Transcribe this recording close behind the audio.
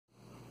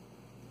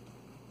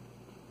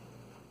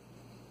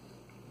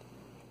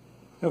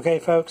Okay,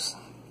 folks,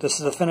 this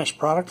is the finished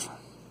product.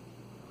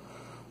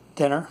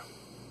 Dinner.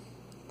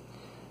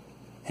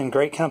 In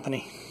great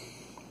company.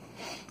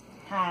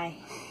 Hi.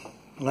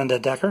 Linda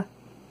Decker.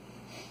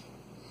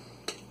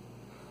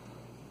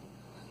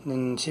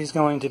 And she's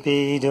going to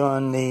be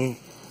doing the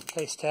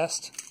taste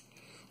test.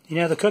 You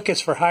know, the cook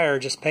is for hire.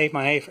 Just pay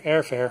my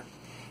airfare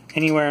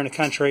anywhere in the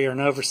country or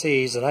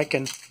overseas that I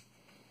can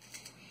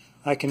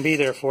be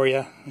there for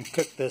you and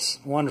cook this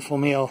wonderful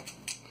meal.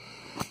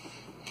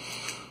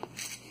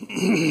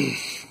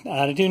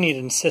 I do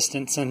need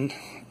assistance in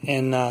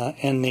the.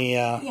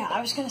 Yeah,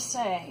 I was gonna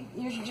say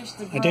you're just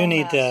the grill I do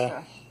need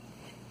master.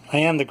 I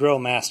am the grill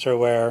master,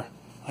 where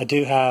I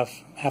do have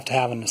to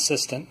have an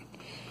assistant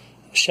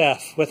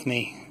chef with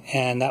me,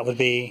 and that would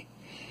be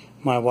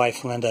my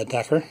wife, Linda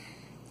Decker.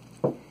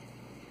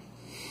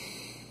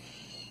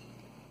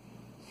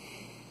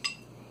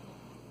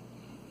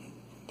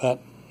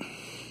 But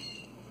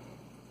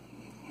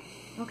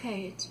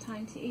okay, it's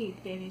time to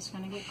eat, baby. It's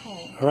gonna get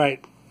cold. all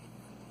right,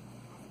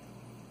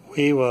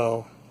 we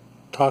will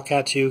talk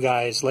at you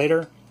guys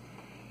later.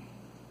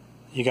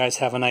 You guys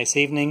have a nice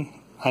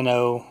evening. I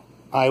know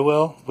I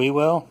will. We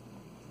will.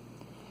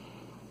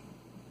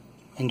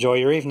 Enjoy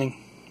your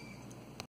evening.